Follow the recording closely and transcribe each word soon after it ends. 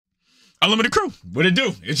Unlimited Crew, what it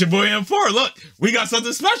do? It's your boy M4. Look, we got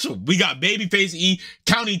something special. We got Babyfxce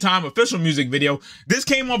County Time official music video. This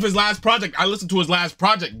came off his last project. I listened to his last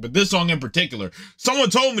project, but this song in particular.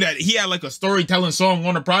 Someone told me that he had like a storytelling song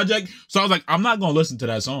on the project. So I was like, I'm not going to listen to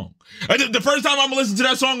that song. The first time I'm going to listen to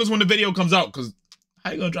that song is when the video comes out, because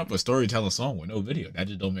how you going to drop a storytelling song with no video? That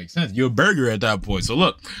just don't make sense. You're a burger at that point. So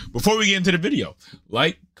look, before we get into the video,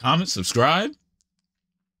 like, comment, subscribe.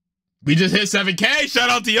 We just hit 7K. Shout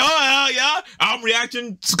out to y'all. Hell yeah. Album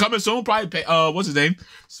reaction coming soon. Probably pay, what's his name?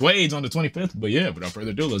 Suede's on the 25th. But yeah, without further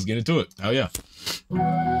ado, let's get into it. Hell yeah.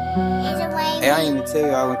 Hey, I ain't even tell you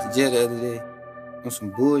I went to jail the other day on some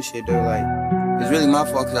bullshit though. Like, it's really my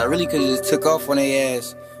fault because I really could have just took off on their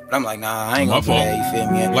ass. But I'm like, nah, I ain't gonna do that, you feel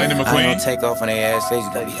me? Lightning McQueen. I ain't gonna take off on their ass. They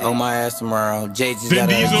just gonna be on my ass tomorrow. Jay just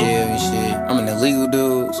got out of jail and shit. I'm an illegal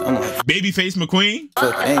dude. So I'm like, Babyface McQueen.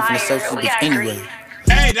 Fuck, I ain't finna search this bitch anyway.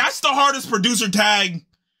 Hey, that's the hardest producer tag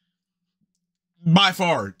by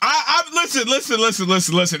far. I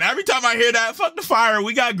listen. Every time I hear that, fuck the fire,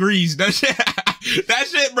 we got grease. That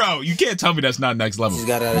shit, bro. You can't tell me that's not next level. Just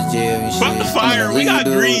got out of jail and shit. Fuck the fire, we got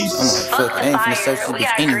grease. I'm like, fuck, I ain't finna search this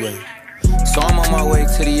bitch anyway. So I'm on my way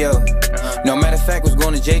to the yo. No matter of fact, was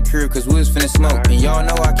going to J Crib cause we was finna smoke. And y'all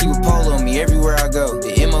know I keep a pole on me everywhere I go.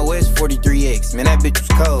 The MOS 43X, man, that bitch was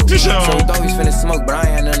cold. So we thought we was finna smoke, but I ain't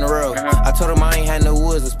had nothing to roll. I told him I ain't had no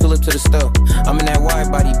woods, let's pull up to the stove. I'm in that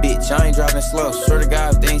wide body bitch, I ain't driving slow. Swear to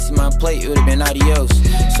God, if they ain't see my plate, it would've been adios.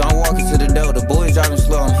 So I'm walking to the door, the boys driving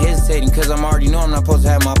slow. I'm hesitating cause I'm already know I'm not supposed to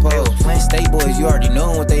have my pole. State boys, you already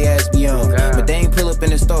know what they ass be on. But they ain't pull up in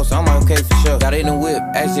the store, so I'm like, okay for sure. Got in the whip,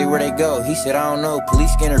 asked they where they go. He said, I don't know,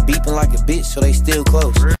 police scanner beeping like a bitch, so they still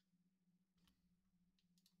close.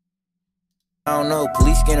 I don't know,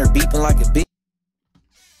 police scanner beeping like a bitch.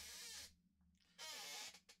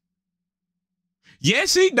 Yeah,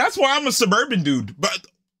 see, that's why I'm a suburban dude. But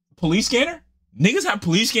police scanner? Niggas have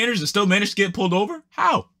police scanners and still manage to get pulled over?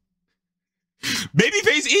 How?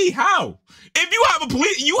 Babyfxce, how? If you have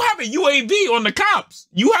you have a UAV on the cops.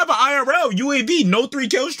 You have an IRL UAV, no 3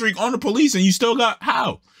 kill streak on the police, and you still got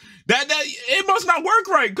how? That it must not work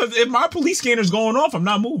right, because if my police scanner's going off, I'm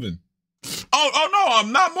not moving. Oh no,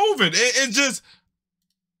 I'm not moving. It's just,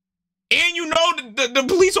 and you know the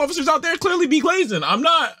police officers out there clearly be glazing. I'm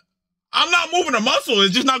not moving a muscle.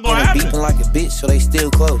 It's just not gonna happen. Beeping like a bitch, so they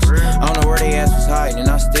still close. I don't know where they ass was hiding, and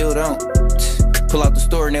I still don't. Pull out the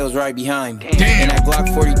store and it was right behind me. Damn. And that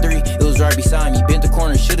Glock 43, it was right beside me. Bent the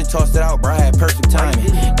corner, should've tossed it out, bro. I had perfect timing.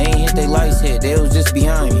 They ain't hit their lights hit, they was just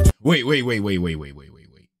behind me. Wait.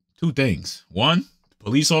 2 things. 1,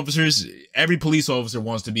 police officers, every police officer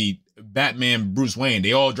wants to be Batman, Bruce Wayne.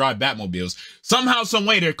 They all drive Batmobiles. Somehow, some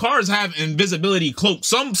way, their cars have invisibility cloaks.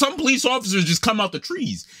 Some police officers just come out the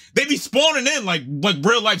trees. They be spawning in like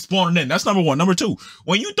real life spawning in. That's number 1. Number 2,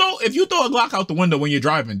 if you throw a Glock out the window when you're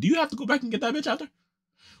driving, do you have to go back and get that bitch out there?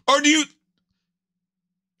 Or do you,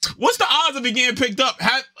 what's the odds of it getting picked up?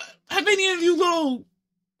 Have any of you little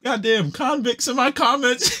goddamn convicts in my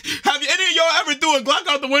comments, have any of y'all ever threw a Glock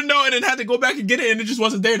out the window and then had to go back and get it and it just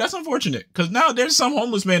wasn't there? That's unfortunate, because now there's some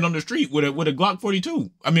homeless man on the street with a Glock 42.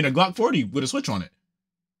 I mean a Glock 40 with a switch on it.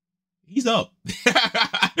 He's up.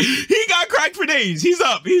 He got cracked for days. He's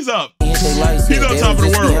up. He's on top of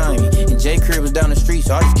the world. And J Crib was down the street,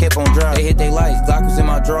 so I just kept on driving. They hit their lights, Glock was in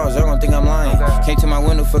my drawers, y'all gonna think I'm lying. Came to my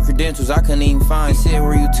window for credentials, I couldn't even find. He said,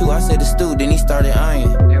 where you to? I said, the stew, then he started eyeing.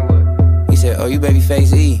 He said, oh, you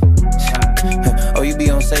Babyfxce. Oh, you be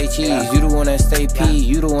on say cheese. You the one that stay pee.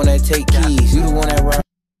 You the one that take keys. You the one that ride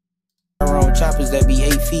around choppers that be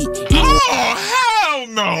 8 feet. Oh, hell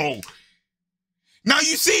no. Now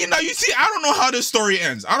you see, I don't know how this story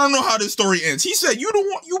ends. He said, you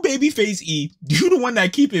Babyfxce, you the one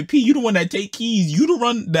that keep it pee. You the one that take keys. You the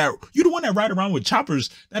one that ride around with choppers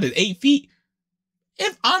that is 8 feet.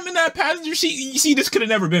 If I'm in that passenger seat, you see, this could have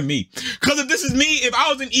never been me. Because if this is me, if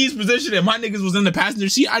I was in E's position and my niggas was in the passenger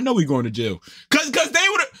seat, I know we going to jail. Because they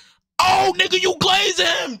would have, oh, nigga, you glaze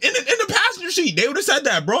him in the passenger seat. They would have said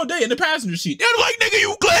that broad day in the passenger seat. They're like, nigga,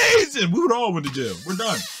 you glaze him. We would all went to jail. We're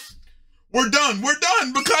done.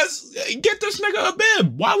 Because get this nigga a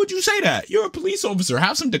bib. Why would you say that? You're a police officer.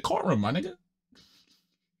 Have some decorum, my nigga.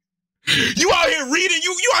 You out here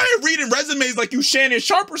reading resumes like you Shannon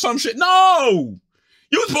Sharp or some shit. No.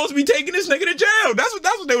 You was supposed to be taking this nigga to jail. That's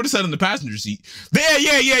what they would have said in the passenger seat.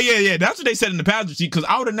 Yeah. That's what they said in the passenger seat, because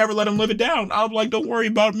I would have never let him live it down. I was like, don't worry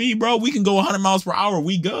about me, bro. We can go 100 miles per hour.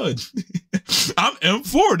 We good. I'm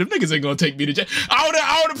M4. Them niggas ain't gonna take me to jail. I would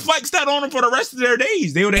have flexed that on them for the rest of their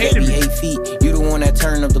days. They would have hated me. 8 feet. You the one that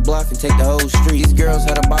turned up the block and take the whole street. These girls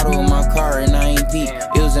had a bottle in my car and I ain't peep.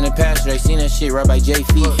 It was in the pasture. They seen that shit right by J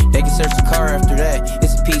feet. They can search the car after that.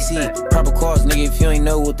 It's a PC. nigga, if you ain't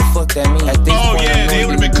know what the fuck that mean. At this point, yeah, they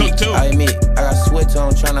would have been cooked too. I admit, I got sweats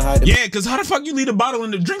on trying to hide it. Yeah, because how the fuck you leave a bottle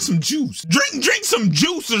in there? Drink some juice. Drink some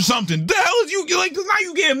juice or something. The hell is you like? Cause now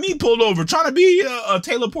you getting me pulled over trying to be a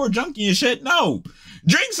Taylor Port junkie and shit. No,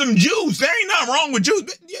 drink some juice. There ain't nothing wrong with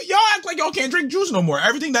juice. Y'all act like y'all can't drink juice no more.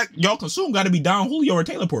 Everything that y'all consume got to be Don Julio or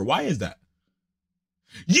Taylor Port. Why is that?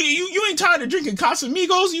 You ain't tired of drinking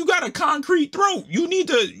Casamigos. You got a concrete throat. You need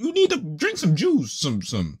to drink some juice,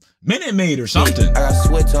 some Minute Maid or something. I got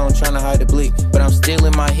sweats on trying to hide the blick, but I'm still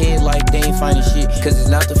in my head like they ain't finding shit. Cause it's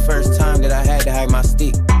not the first time that I had to hide my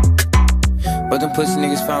stick. But them pussy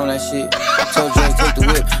niggas found that shit. I told Dre take the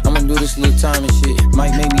whip, I'ma do this little time and shit.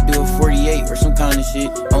 Might make me do a 48 or some kind of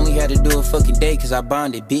shit. Only had to do a fucking day cause I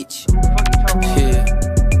bonded, bitch. Yeah.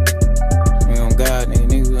 Oh God,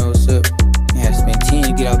 niggas know what's up. I had to spend 10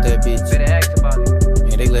 to get out that bitch. Better ask about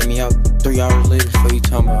it. Yeah, they let me out 3 hours later before you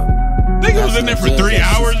talking about. Nigga was in there for 3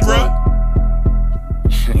 hours, bro.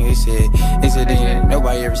 They said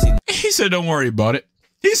nobody ever seen. He said, "Don't worry about it."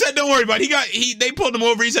 He said, "Don't worry about it." They pulled him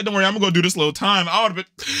over. He said, "Don't worry, I'm gonna go do this little time." I would have been,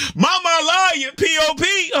 "Mama, I lie, you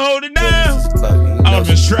P.O.P. Hold it down." I would have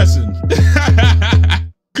been stressing.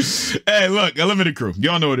 Hey, look, Unlimited Crew,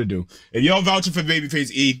 y'all know what to do. If y'all vouching for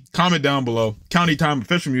Babyfxce E, comment down below. County Time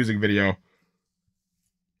official music video.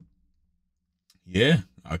 Yeah,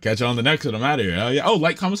 I'll catch you on the next one. I'm out of here. Hell yeah. Oh,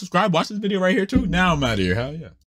 like, comment, subscribe, watch this video right here too. Now I'm out of here. Hell yeah.